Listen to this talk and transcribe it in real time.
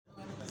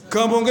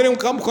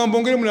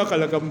kambongere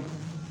munakalakamu.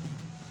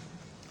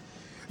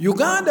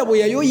 Uganda bwe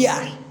yayoya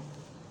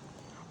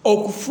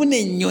okufuna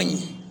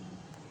ennyonyi,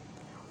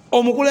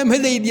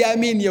 omukulembeze Idi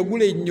Amin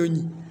yagula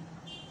ennyonyi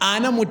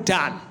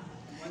 45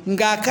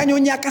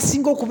 ng'akanyonyi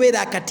akasinga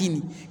okubeera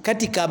akatini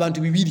katika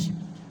abantu 2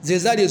 ze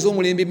zaali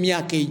ez'omulembe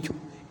emyaka egyo.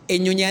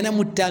 Ennyonyi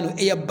 45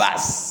 eya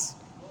bus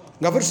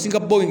nga fe tusinga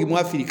Boeing mu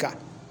Africa,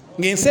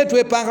 ng'ensi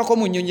etwepangako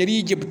mu nnyonyi eri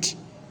Egypt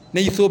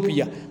ne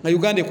Ethiopia, nga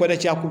Uganda ekwata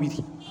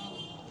kyakubiri,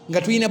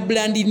 nga tulina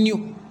brand new.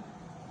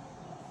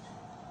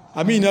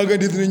 Amin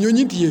agadi zino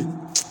ennyonyi nti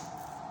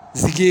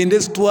zigende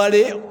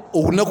zitwale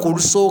olunaku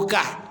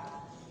olusooka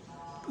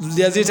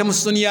yazeeta mu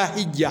sesoni ya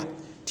hijja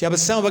ti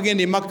abasiraamu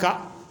bagenda e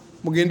Makka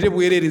mugendere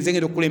bwereere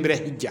zengenda okukulembera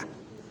hijja.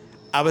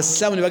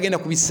 Abasiraamu ne bagenda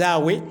ku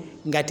bisaawe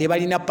nga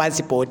tebalina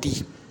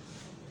paasipooti.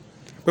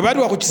 Bwe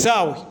baatuuka ku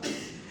kisaawe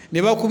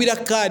ne bakubira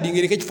kaadi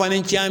ng'eriko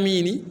ekifaananyi kya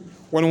Amini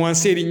wano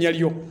wansi erinnya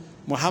lyo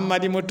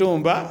Muhammad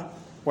Mutumba,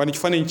 wano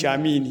ekifaananyi kya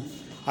Amini.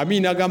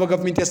 Amini agamba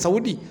gavumenti ya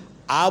Saudi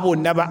abo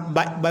bonna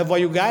bava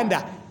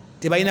Uganda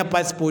tebalina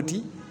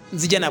paasipooti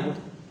nzija nabo.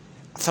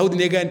 Saudi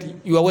negamba nti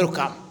you are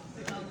welcome.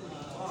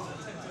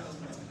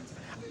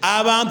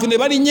 Abantu ne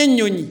balinnya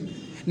ennyonyi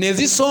ne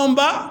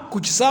zisomba ku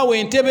kisaawe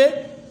Entebbe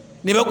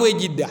ne bagwa e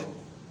Jidda.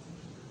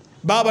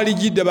 Baba bali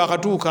Jidda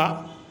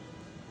bakatuuka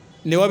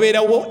ne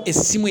wabeerawo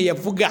essimu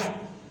eyavuga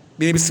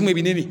bino ebisimu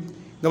ebinene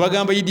nga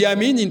bagamba Idi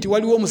Amin nti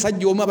waliwo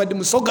omusajja omu abadde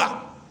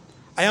musoga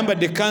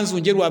ayambadde ekkanzu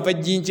njeru ava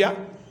Jjinja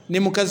ne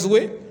mukazi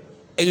we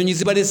ennyonyi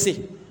zibalese.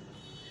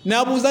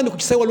 N'abuuza nti ku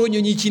kisaawe waliwo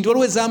ennyonyi kintu,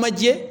 waliwo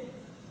ez'amagye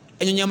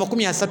ennyonyi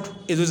 30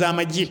 ezo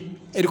z'amagye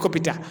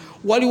helicopter,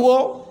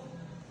 waliwo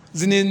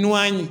zino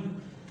ennwanyi,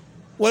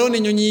 waliwo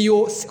n'ennyonyi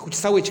yo ku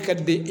kisaawe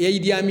ekikadde eya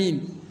Idi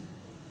Amin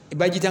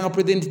ebagiyitanga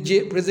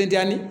president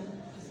ani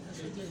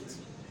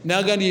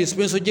n'agandi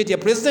special jet ya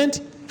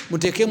president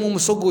muteekemu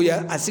omusogo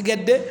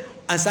asigadde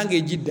ansanga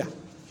e Jidda.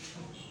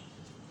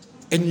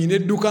 Ennyonyi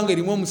n'edduka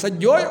ng'erimu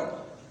omusajja oyo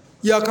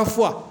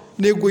yakafa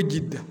n'egwa e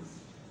Jidda,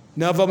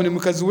 n'avaamu ne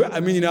mukazi we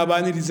Amini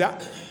n'abaaniriza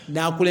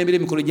n'akulembera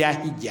emikolo gya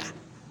hijja.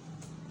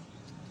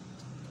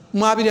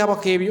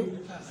 Mwabirabako ebyo.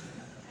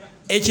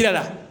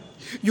 Ekirala,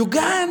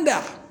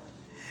 Uganda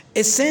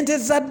essente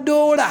za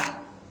dola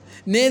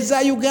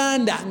n'eza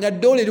Uganda nga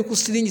dola eri ku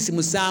siringisi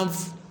 7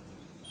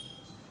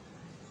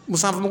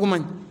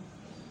 mugumanyi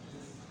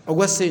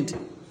ogwa sente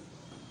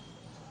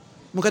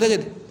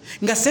mukategede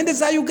nga sente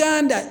za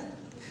Uganda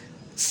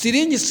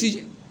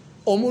siringisi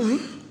 10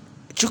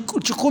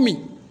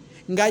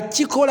 nga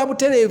kikola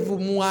butereevu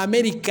mu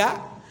America,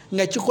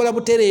 nga kikola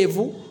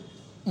butereevu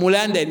mu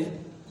London,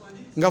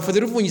 nga ffe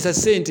terufunyisa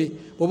sente.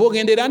 Bw'oba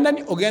ogenda e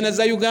London ogenda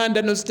za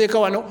Uganda n'oziteeka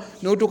wano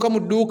n'otuuka mu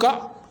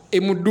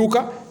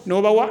dduuka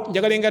n'obawa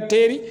njagala engatta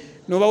eri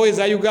n'obawa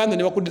eza Uganda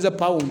ne bakuddiza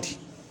pound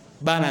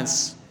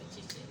balance.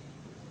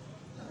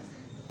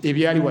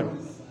 Ebyali wano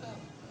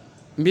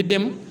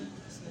mbiddemu.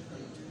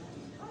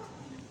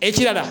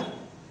 Ekirala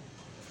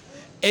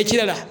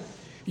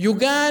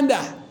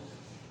Uganda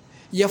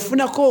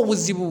yafunako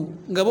obuzibu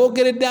nga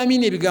boogeredde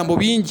Amini ebigambo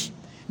bingi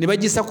ne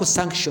bagisa ku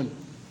sanction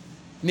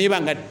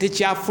neba nga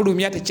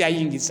tekyafulumya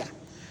tekyayingiza.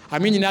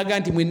 Amini n'agamba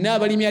nti mwenna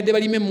abalimi adde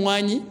balime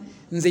emmwanyi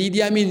nze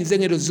Idi Amin nze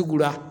ngero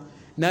zigula,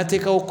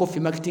 n'ateekawo coffee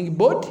marketing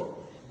board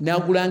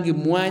n'agulanga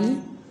emmwanyi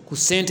ku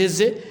ssente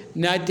ze,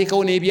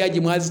 n'ateekawo n'ebyagi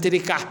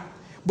mwazitereka.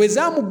 Bwe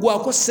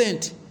zaamugwako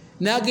ssente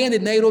n'agenda e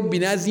Nairobi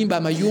n'azimba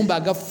amayumba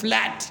aga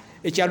flat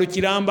ekyalo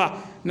Kiramba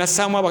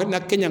n'assaamu na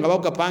Kenya nga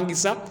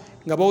bagapangisa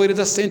nga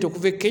baweereza ssente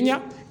okuva e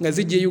Kenya nga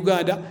zijja e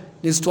Uganda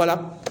ne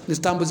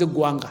zitambuza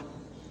eggwanga.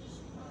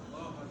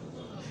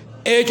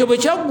 Ekyo bwe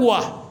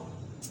kyaggwa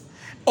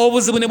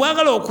obuzibu ne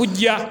bwagala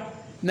okujja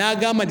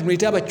n'agamba nti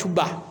muleete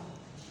Abacuba,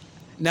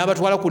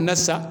 n'abatwala ku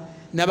NASA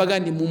n'abagamba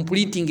nti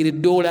mumpulingire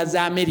dola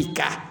za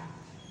Amerika.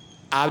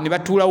 Ne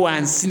batuula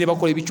wansi ne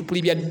bakola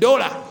ebicupuli bya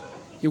dola.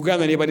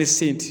 Uganda neba ne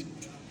ssente.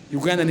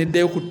 Uganda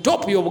neddayo ku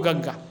top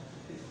y'obugagga.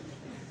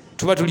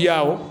 Tuba tuli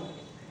awo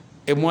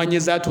emmwanyi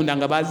ezaatunda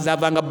nga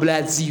zaavanga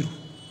Brazil.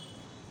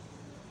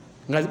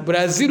 Nga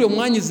Brazil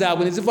emmwanyi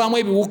zaabwe ne zivaamu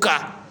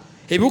ebiwuka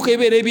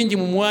ebibeera ebingi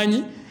mu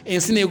mmwanyi,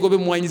 ensi neegoba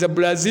emmwanyi za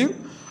Brazil.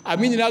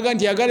 Amini n'agamba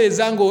nti yagala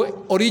ezanga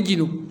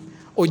original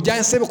ojja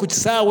nsebe ku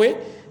kisaawe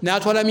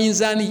n'atwala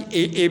minzaani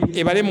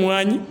ebale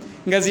emmwanyi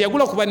nga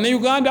zeyagula ku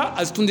bannayuganda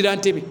azitundira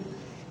Ntebe.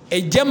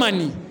 E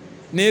Germany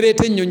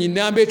n'ereeta ennyonyi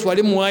namba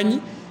etwale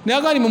emmwanyi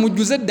n'agamba nti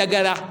mumujjuze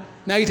eddagala,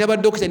 n'ayita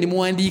baddokita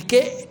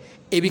nimuwandiike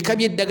ebika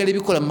by'eddagala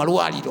ebikola mu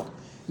malwaliro,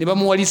 ne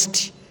bamuwa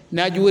lisiti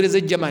n'agiweereza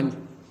e Germany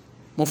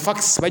mu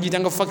fax,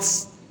 bagiyitanga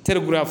fax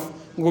telegraph,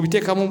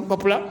 ng'obiteeka mu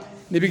papula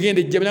ne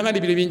bigenda e Germany. N'agamba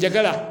nti bino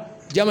byenjagala.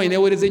 Germany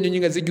neweereza ennyonyi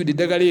nga zijjudde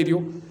eddagala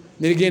eryo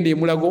ne ligenda e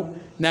Mulago,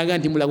 n'agamba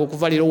nti Mulago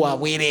okuva leero wa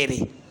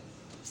bwereere,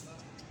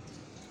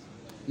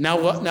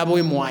 n'abawa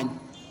emmwanyi.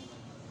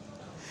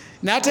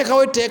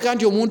 N'ateekawo etteeka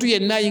nti omuntu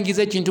yenna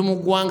ayingiza ekintu mu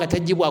ggwanga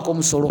taggibwako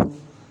musolo,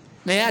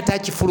 naye ate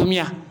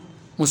akifulumya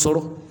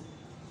musolo.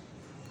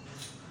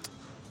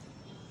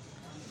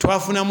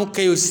 Twafunamu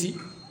chaos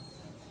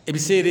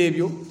ebiseera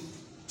ebyo,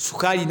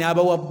 sukaali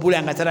n'abawa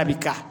bbula nga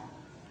talabika.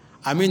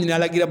 Amin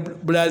n'alagira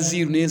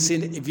Brazil n'ensi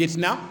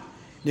Vietnam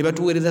ne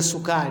batuweereza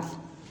sukaali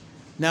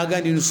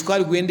n'agamba nti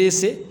sukaali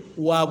gwendeese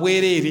wa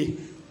bwereere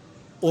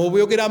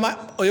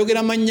oyogera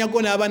amannya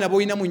go n'abaana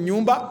boolina mu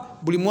nnyumba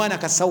buli mwana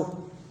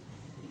kasawo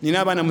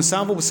nina abaana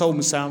 7 busawo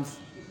 7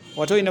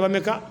 wate olina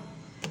bameka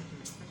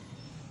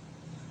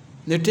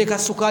ne tuteeka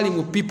sukaali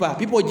mu pipa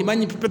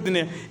ogimanyi pipa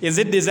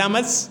ezedde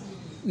ez'amazzi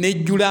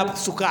nejjula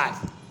sukaali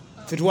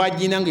fe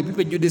twagiina nga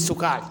epipa ejjudde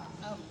sukaali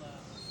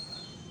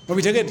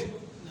obitegedde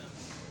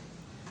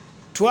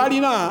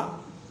twalina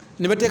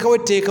ne bateekawo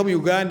etteeka mu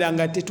Uganda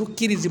nga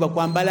tetukkirizibwa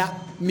kwambala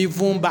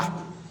mivumba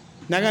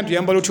naga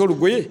tuyambala otya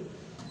olugoye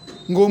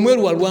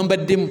ng'omweru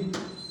walwambaddemu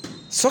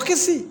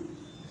sokesi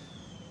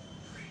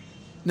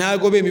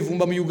n'agoba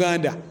emivumba mu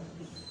Uganda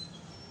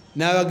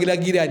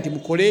n'abagiragira nti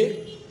mukole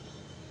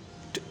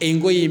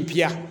engoye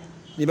empya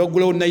ne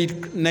bagulawo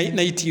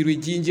nayitiiro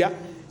ejjinja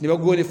ne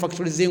bagulawo ne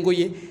factory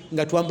z'engoye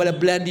nga twambala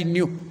brand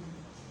new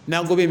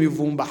n'agoba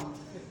emivumba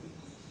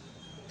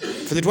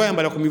fe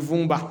tetwayambala ku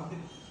mivumba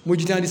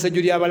mugitandisa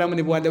jjo lyabalamu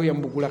ne bwandawo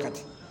yamubugula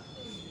kati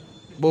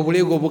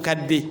bwobuleego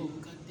obukadde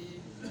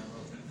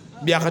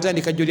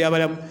byakatandika jjo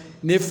lyabalamu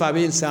neffe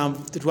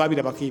ab'ensanvu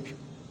tetwabirabako ebyo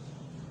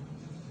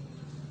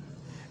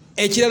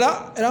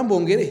ekirala era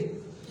mbongere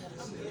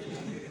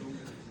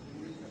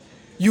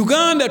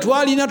Uganda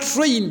twalina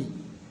train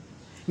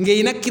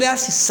ng'erina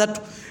kirasi 3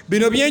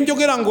 bino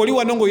byenjogera ng'oli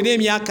wano ng'olina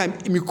emyaka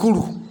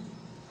mikulu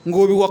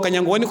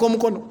ng'obiwakanya ng'owanika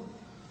omukono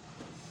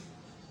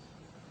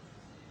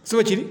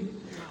sibe kiri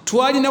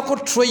twalinako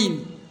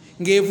train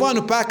ng'eva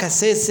wano paaka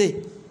Kasese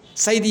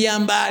saidi ya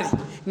Mbale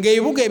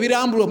ng'ebibuga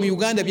ebirambulwa mu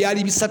Uganda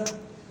byali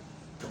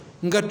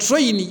 3 nga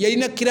train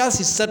yalina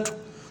kirasi 3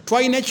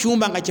 twalina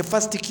ekyumba nga kye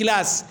first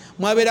class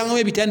mwabeerangamu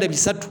ebitanda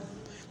 3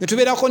 ne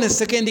tubeerako ne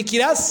second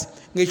class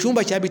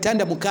ng'ekyumba kya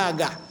bitanda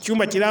 6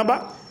 kyumba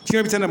kiramba kirina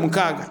ebitanda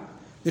 6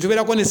 ne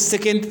tubeerako ne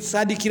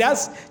third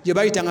class gye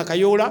bayitanga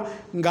kayoola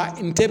nga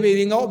ntebe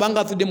eringa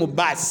obanga atudde mu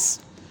bus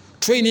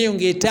train eyo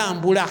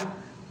ng'etambula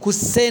ku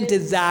ssente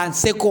za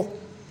nseko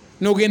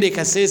n'ogenda e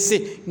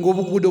Kasese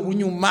ng'obuguudo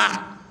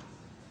bunyuma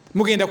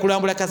mugenda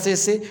kulambula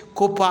Kasese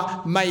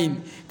copper mine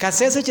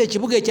Kasese kye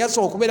kibuga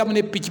ekyasooka okubeeramu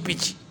ne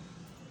pikipiki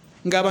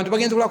ng'abantu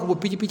bagenda kulaba ku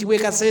bupikipiki bw'e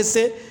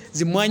Kasese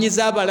zimwanyi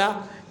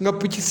zaabala nga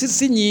piki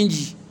si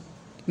nyingi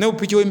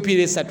n'obupiki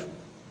w'emipiira 3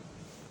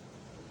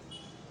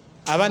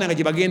 abaana nga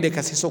gye bagenda e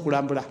Kasese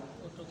okulambula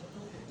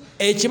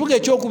ekibuga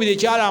ekyokubiri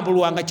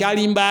ekyalambulwanga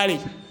kyali Mbale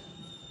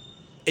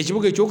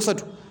ekibuga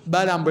ekyokusatu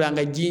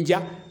balambulanga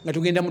Jjinja nga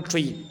tugenda mu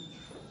train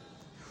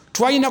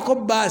twalinako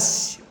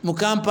baasi mu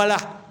Kampala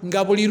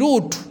nga buli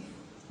ruutu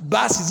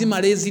baasi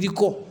zimala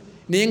eziriko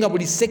naye nga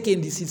buli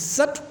seconds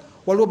 3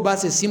 waliwo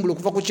baasi esimbula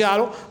okuva ku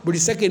kyalo buli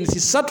seconds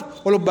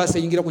 3 waliwo baasi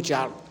eyingira ku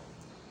kyalo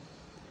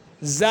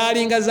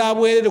zaalinga za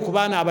bwerere ku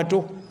baana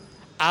abato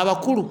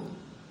abakulu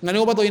nga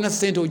newe bata olina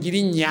ssente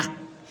ogirinnya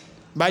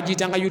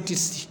bagiyitanga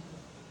UTC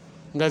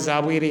nga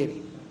za bwerere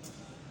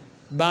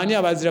baani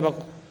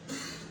abazirabako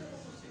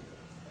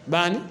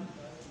baani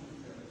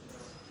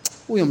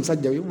uyo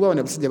musajja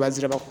bwana basajja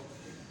bazirabako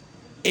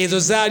ezo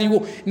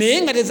zaaliwo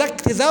naye nga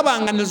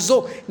tezabanga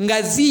nazo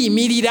nga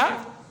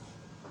ziyimirira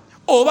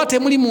oba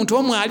temuli muntu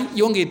omwali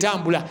yonga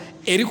etambula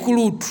eri ku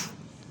luutu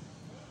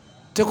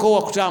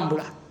tekowa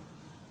kutambula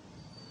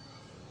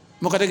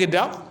mukategedde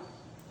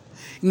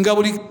nga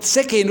buli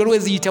sekendi waliwo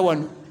eziyita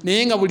wano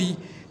naye nga buli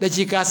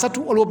dakiika 3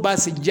 waliwo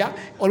baasi ejja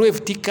waliwo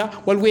efutika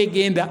waliwo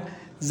egenda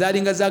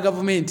zaalinga za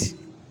gavumenti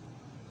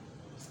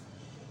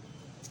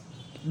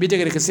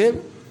bitegerekese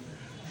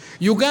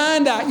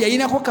Uganda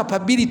yayinako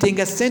capability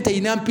nga sente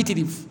ina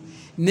mpitirivu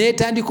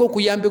netandika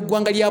okuyamba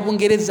eggwanga lya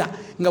Bungereza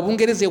nga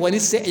Bungereza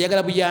ewanise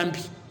eyagala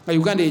buyambi nga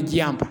Uganda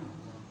ejiyamba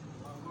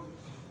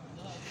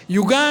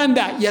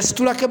Uganda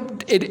yasitulako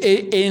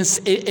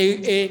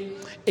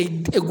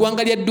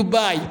eggwanga lya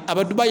Dubai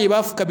abadubai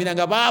bafukabira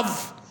nga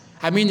baavu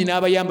amini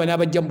n'abayamba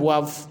n'abajja mu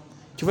bwavu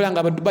kivula nga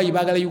abadubai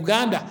baagala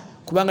Uganda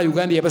kubanga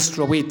Uganda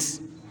yabasitula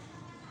bweti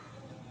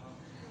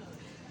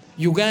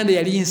Uganda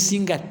yali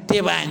nsinga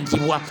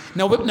tebangibwa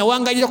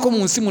nawangalirako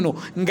mu nsi muno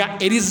nga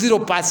eri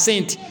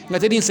 0% nga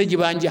teri nsi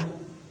gibanja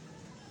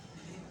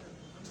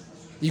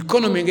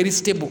economy ngeri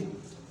stable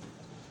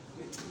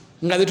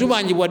nga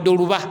tetubangibwa dde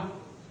oluba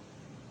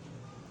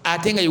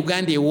ate nga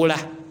Uganda ewola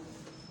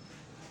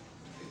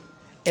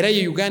era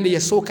ye Uganda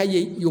yasooka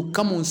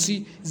yokka mu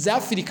nsi za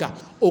Africa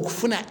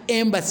okufuna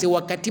embassy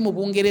wakati mu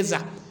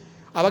Bungereza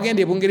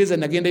abagenda e Bungereza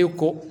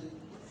nagendayokko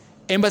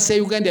embassy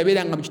ya Uganda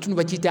yabeeranga mu kitundu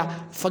bakiyita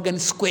Fagan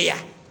Square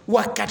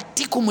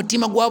wakati ku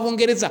mutima gwa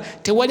Bungereza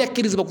tewali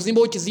akkirizibwa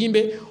kuzimbawo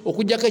kizimbe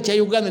okujjako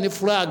ekya Uganda ne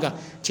fulaga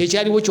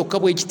kyekyaliwo kyokka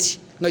bwe kiti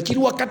nga kiri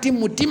wakati mu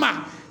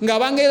mutima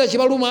ng'Abangereza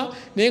kibaluma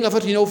naye nga fe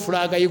tulinawo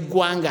fulaga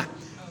y'eggwanga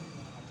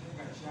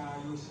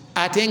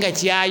ate nga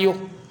kyayo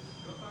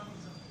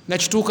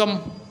nakituukamu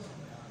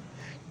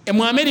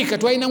mu America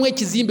twalinamu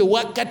ekizimbe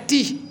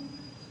wakati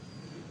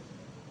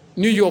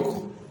New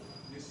York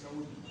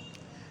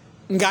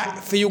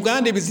nga fe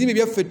Uganda ebizimbe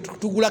byaffe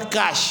tugula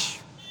cash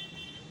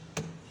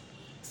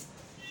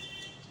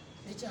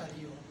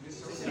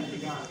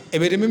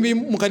ebirimi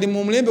mukadi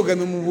mu mulembe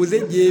gamwe mubuze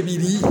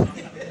gyebiri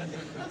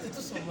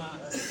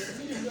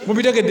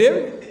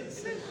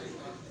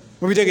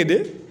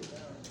mubitegedde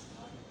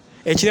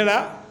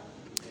ekirala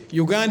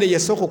Uganda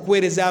yasooka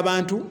okuweereza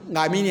abantu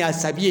nga Amini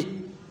asabye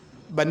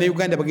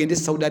bannayuganda bagende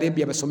Saudi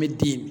Arabia basome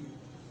eddiini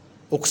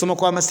okusoma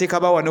kw'amaseeka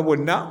bawano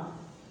bonna.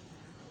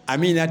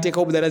 Amini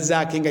ateekawo budala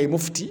zaake nga ye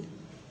mufuti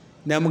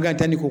n'amugamba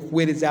ntandika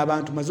okuweereza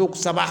abantu maze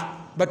okusaba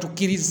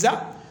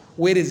batukkiriza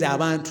weereza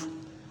abantu.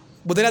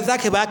 Budala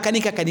zaake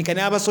bakanika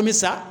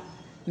n'abasomesa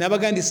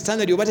n'abagandi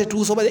standard oba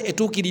tetuuse oba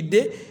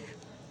etuukiridde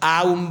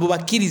awo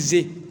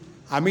mubakkirize.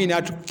 Amini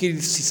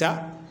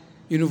n'atukkirizisa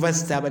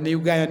university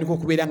abannayuganda niko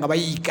okubeera nga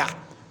bayiika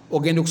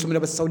ogenda okusomera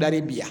ba Saudi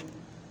Arabia.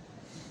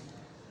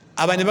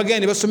 Aba ne bagenda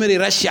ne basomera e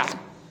Russia,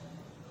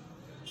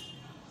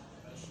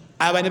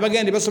 aba ne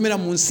bagenda ne basomera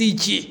mu nsi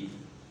ki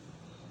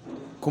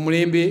ku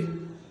mulembe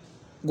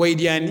gwa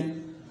Idi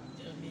Amin.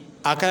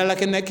 Akalala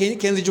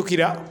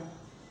kenzijukira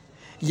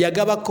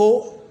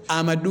yagabako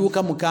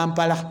amaduuka mu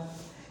Kampala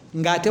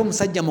ng'ate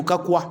omusajja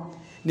mukakwa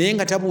naye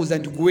nga tabuuza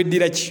nti gwe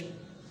weddira ki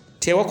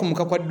tewa ku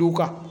mukakwa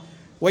dduuka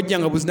wajja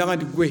nga buzinanga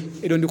nti gwe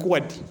eryo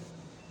ndikuwadde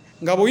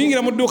nga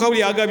bw'oyingira mu dduuka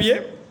buli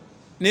agabye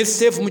ne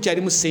seefu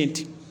mukyali mu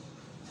ssente.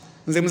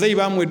 Nze muzayi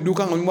baamu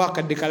edduuka nga mulimu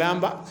akadde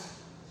kalamba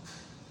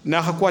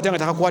n'akakwata nga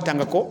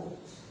takakwatangako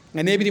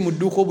nga n'ebiri mu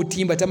dduuka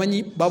obutimba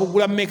tamanyi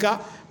babugula mmeka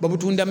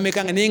babutunda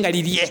mmeka nga naye nga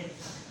lirye.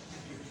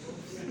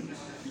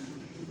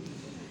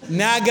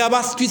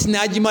 N'agaba street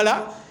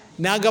n'agimala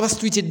n'agaba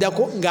street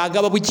eddako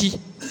ng'agaba buki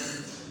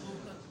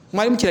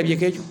mwali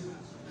mukirabyeko ekyo.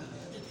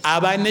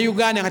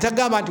 Abannayuganda nga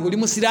tagamba nti oli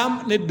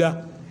musiraamu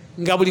nedda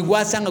nga buli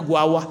gwasanga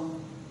gwawa.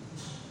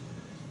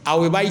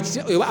 Awo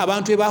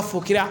abantu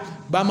ebafuukira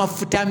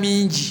bamafuta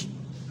mingi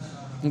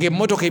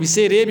ng'emmotoka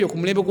ebiseera ebyo ku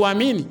mulembe gwa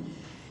Amini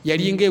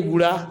yalinga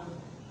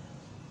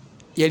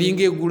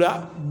egula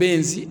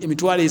benzi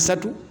emitwalo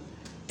 3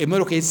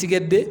 emmotoka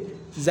esigadde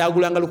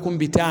zagulanga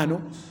 500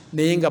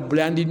 naye nga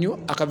brand new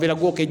akaveera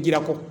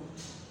gwokejjirako.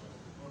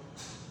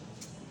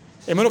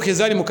 Emmotoka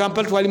ezaali mu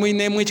Kampala twalimu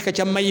inemu ekika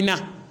kya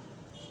mayina,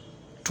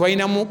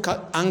 twalinamu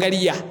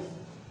Angaliya,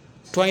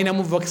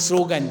 twalinamu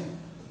Volkswagen,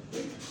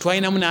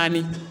 twalinamu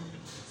nani,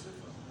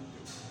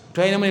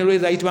 twalinamu ne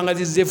Lweza ayitibwanga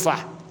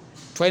Zefa,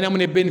 twalinamu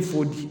ne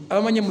Benford.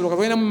 Abamanyi emmotoka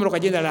twalinamu emmotoka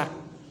gyendala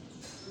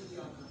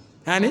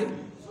ani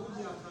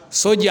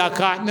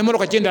Sojaka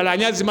n'emmotoka gyendala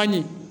ani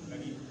azimanyi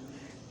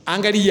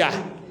Angaliya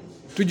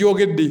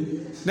tujogedde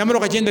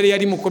n'emmotoka gyendala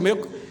yali mu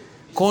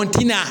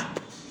kontina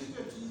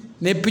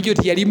ne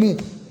Peugeot yalimu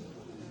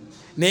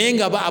naye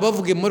nga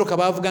abavuga emmotoka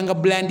bavuganga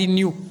brand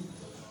new.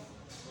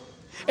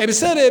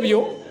 Ebiseera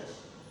ebyo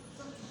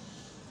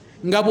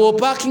nga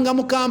bw'opaakinga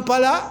mu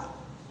Kampala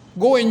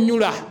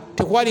gowennyula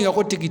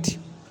tekwalingako tikiti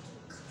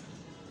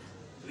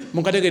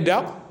mukategedde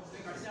ako.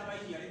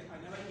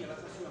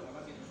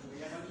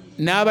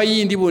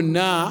 N'abayindi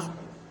bonna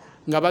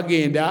nga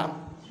bagenda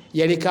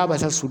yaleka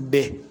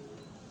abasasudde.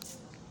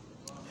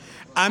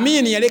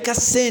 Amini yaleka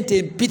ssente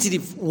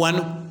empitirivu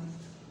wano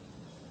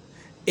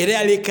era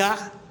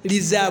yaleka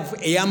reserve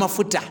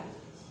ey'amafuta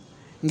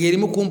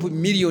ng'erimu kumpi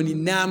miliyoni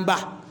namba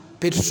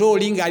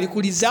petroli ng'ali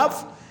ku reserve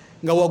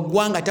nga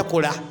waggwanga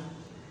takola.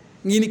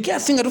 Ngini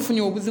kiasi nga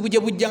tufunye obuzibu gye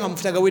bujja nga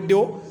mafuta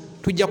gaweddewo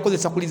tujja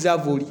kukozesa ku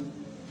reserve oli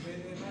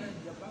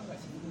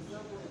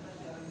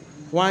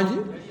wangi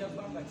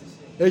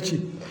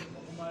eki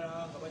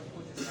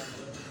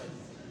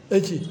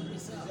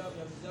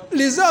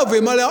reserve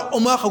emala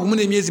omwaka gumu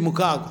n'emyezi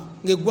 6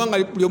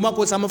 ng'eggwanga buli omwaka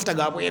okozesa amafuta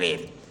ga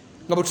bwereere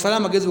nga bwe tusala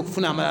amagezi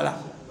okufuna amalala.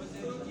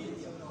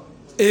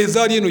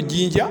 Ezaali eno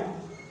jjinja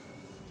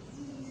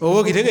oba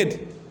okitegedde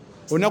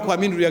olunaku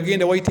Amini lwe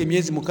yagenda wayita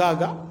emyezi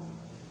 6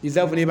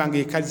 reserve n'ebanga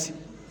ekazi.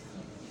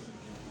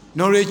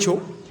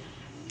 N'olwekyo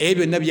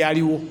ebyo byonna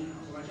byaliwo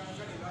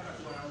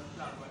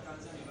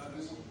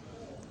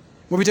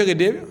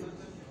mubitegedde ebyo.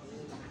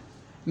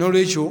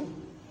 N'olwekyo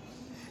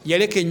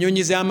yaleka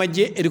ennyonyi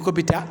z'amagye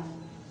helicopter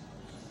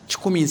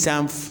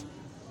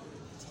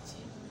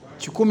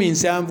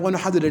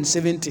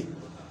 170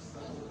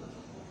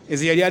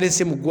 ezo yali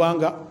alese mu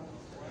ggwanga.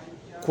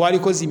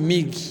 Kwaliko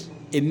zimig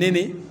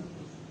ennene,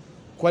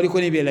 kwaliko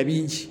n'ebirala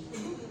bingi.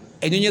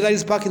 Ennyonyi ezaali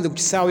zipaakinze ku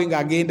kisaawe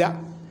ng'agenda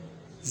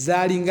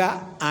zaali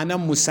nga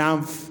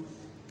 47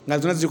 nga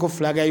zonna ziriko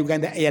fulaga ya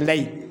Uganda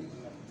Airline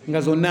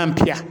nga zonna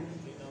mpya.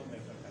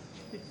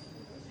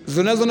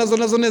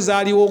 Zonna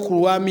zaaliwo ku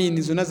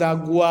lw'Amini zonna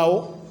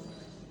zaggwawo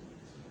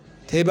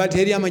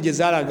teri amagye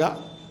zaalaga.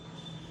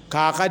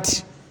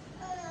 Kaakati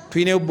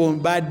tulinayo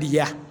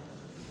Bombardier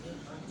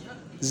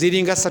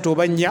ziringa 3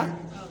 oba 4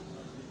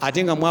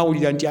 ate nga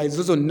mwawulira nti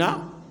ezo zonna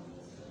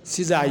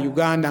si za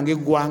Uganda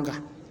ng'eggwanga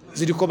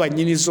ziriko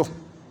bannyinizo.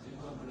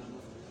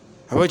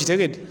 Aba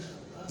kitegedde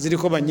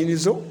ziriko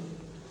bannyinizo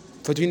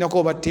fe tulinako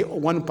oba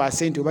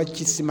 1% oba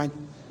kisimanyi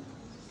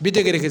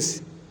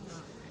bitegerekese.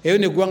 Eyo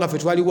neggwanga fe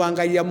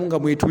twaliwangayiramu nga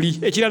mwetuli.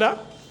 Ekirala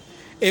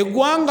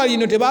eggwanga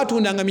lino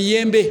tebatundanga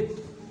miyembe.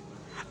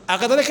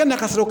 Akatale ka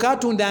Nakasero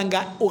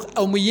katundanga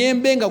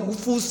omuyembe nga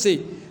gufuuse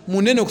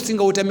munene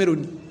okusinga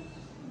watermelon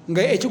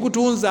nga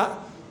ekigutunza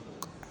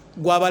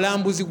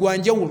gwabalambuzi gwa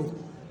njawulo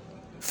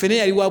fene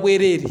yali wa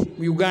bwereere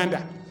mu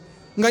Uganda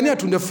nga ni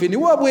atunda fene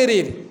wa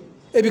bwereere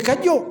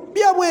ebikajjo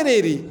bya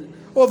bwereere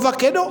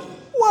ovakado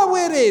wa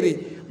bwereere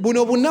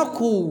buno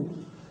bunaku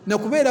na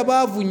kubeera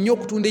baavu nnyo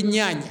okutunda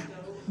ennyaanya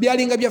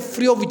byalinga bya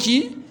free of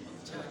ki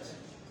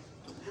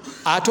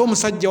ate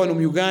omusajja wano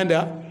mu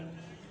Uganda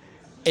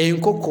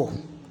enkoko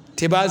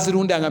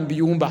tebazirundanga mu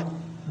biyumba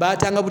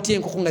baatanga buti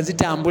enkoko nga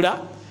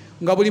zitambula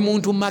nga buli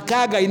muntu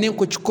makaaga alina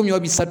enkoko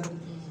 13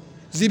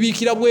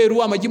 zibiikira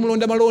bweru amagi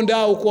mulonda malonda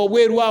awo kwa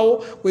bweru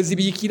awo we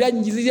zibiikira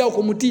njiziryawo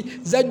ku muti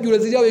zajjula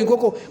ziryawo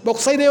enkoko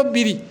bakusalireyo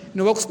 2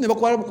 ne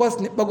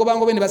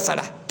bagobanga obe ne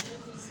basala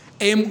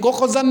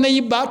enkoko za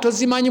neiba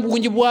tozimanyi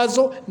bulungi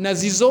bwazo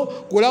nazizo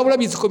kulabula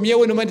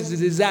bizikomyewo nomandi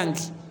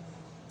zizangi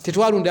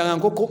tetwalundanga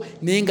nkoko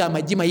naye nga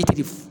amagi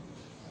mayitirifu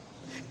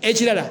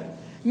ekirala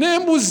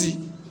n'embuzi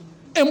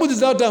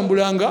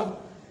zatambulanga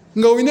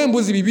nga olina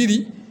embuzi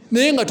 2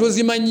 naye nga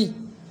tozimanyi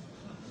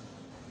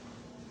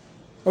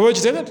oba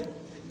kitegete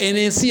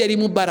enensi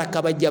yalimu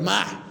baraka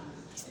bajamaa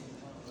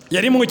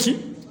yalimu ki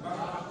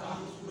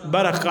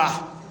baraka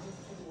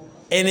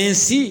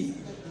enensi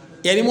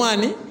yalimu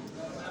ani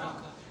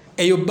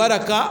eyo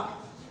baraka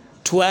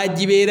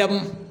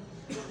twagibeeramu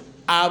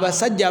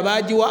abasajja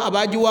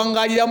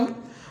abagiwangaliramu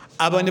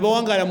aba ne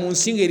bawangala mu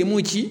nsinga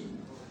erimu ki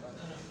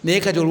naye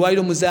kati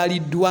olwaliro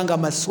muzaaliddwa nga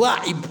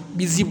maswaibu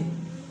bizibu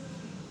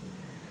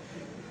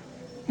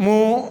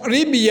mu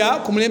Libya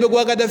ku mulembe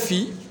gwa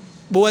Gaddafi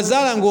bwe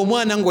wazaalanga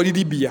omwana ng'oli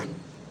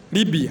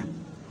Libya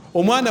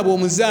omwana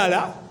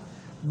bw'omuzaala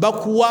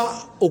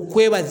bakuwa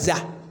okwebaza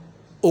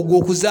ogwo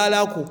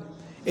okuzaalako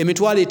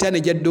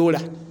 $5,000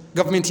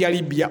 gavumenti ya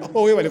Libya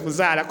webale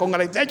kuzaala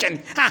congratulation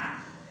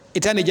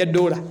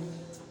 $5,000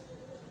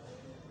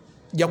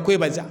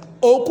 jakwebaza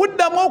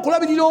okuddamu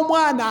okulabirira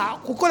omwana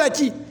kukola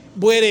ki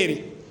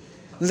bwereere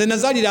nze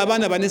nazaalira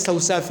abaana bane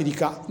South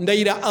Africa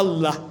ndayira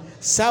Allah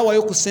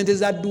saawayo ku ssente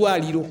za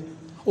ddwaliro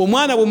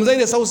omwana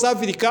bw'omuzaalire South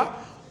Africa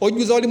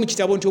ojjuza wali mu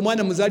kitabo nti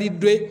omwana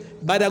muzaaliddwe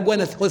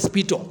Baragwana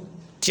Hospital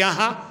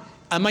tyaha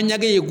amannya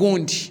ge ye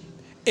Gundi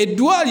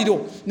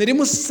eddwaliro ne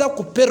limussa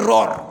ku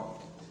payroll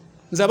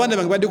nze abaana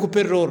bange badde ku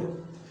payroll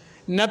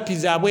nappi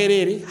za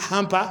bwereere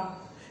hampa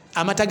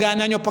amata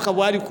gananywa paka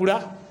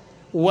bwalikula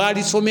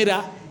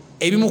walisomera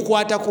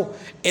ebimukwatako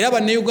era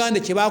bannayuganda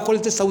kye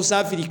bakolete South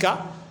Africa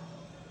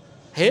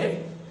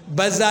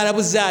bazaala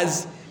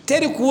buzaazi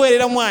teri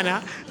kuweerera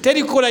mwana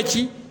teri kukola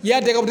ki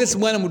yateeka butesi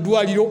mwana mu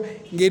ddwaliro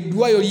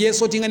ng'eddwaliro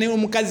lyesotinga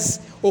n'omukazi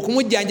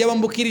okumujjanjaba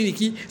mu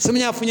kiriniki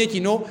simanya afunye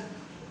kino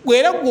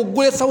era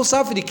gwoggule South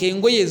Africa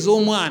engoye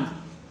ez'omwana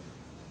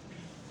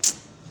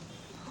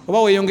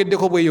oba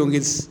weeyongeddeko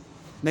bweyongezi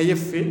naye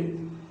ffe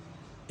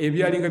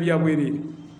ebyalinga bya bwereere